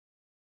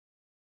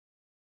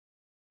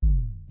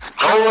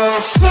Hey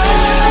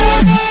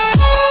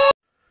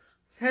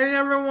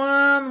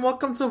everyone,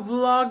 welcome to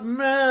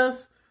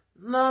Vlogmas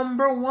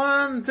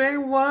 #1, day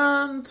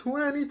 1,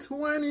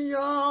 2020,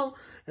 y'all.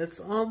 It's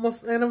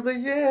almost end of the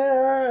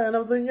year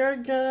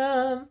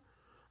again.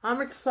 I'm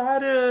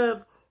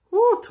excited.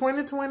 Woo,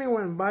 2020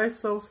 went by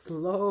so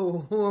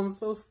slow.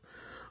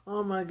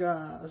 Oh my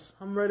gosh,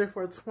 I'm ready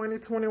for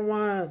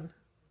 2021.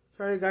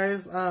 Sorry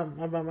guys,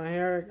 about my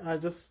hair. I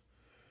just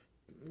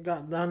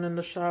got done in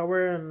the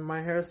shower and my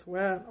hair's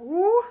wet.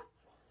 Ooh,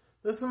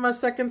 this is my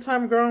second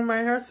time growing my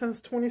hair since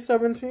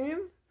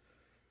 2017.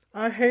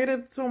 I hate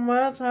it so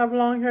much. I have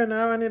long hair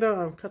now. I need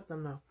to cut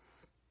them now.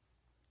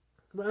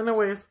 But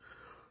anyways,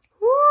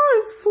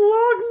 it's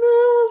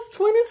Vlogmas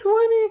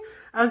 2020.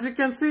 As you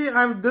can see,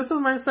 this is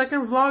my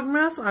second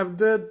Vlogmas. I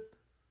did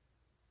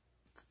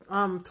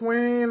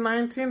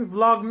 2019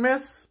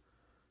 Vlogmas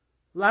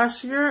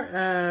last year,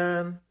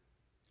 and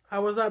I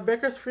was at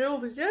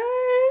Bakersfield. Yay!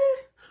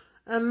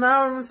 And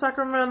now I'm in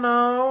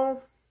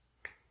Sacramento.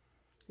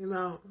 You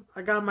know,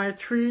 I got my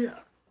tree,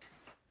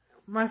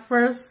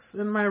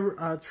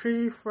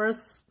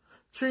 first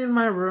tree in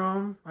my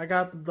room. I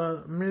got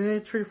the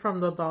mini tree from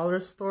the dollar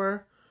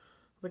store.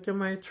 Look at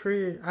my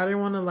tree. I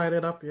didn't want to light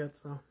it up yet,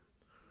 so.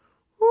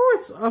 Ooh,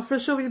 it's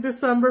officially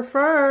December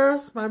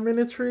 1st, my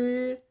mini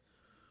tree.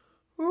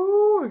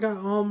 Ooh, I got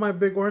all my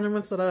big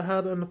ornaments that I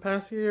had in the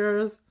past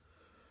years.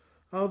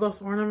 All those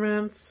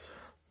ornaments.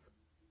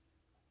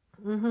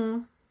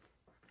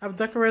 I've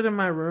decorated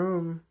my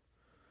room.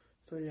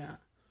 So yeah.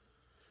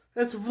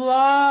 It's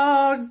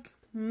Vlogmas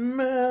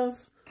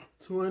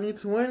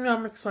 2020.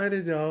 I'm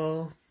excited,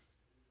 y'all.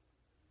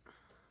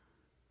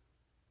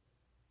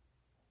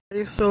 I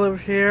used to live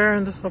here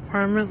in this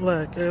apartment.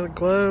 Look, it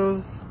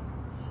glows.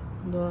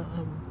 The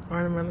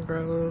ornament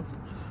glows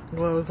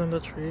in the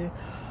tree.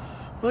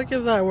 Look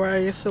at that, where I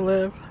used to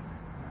live.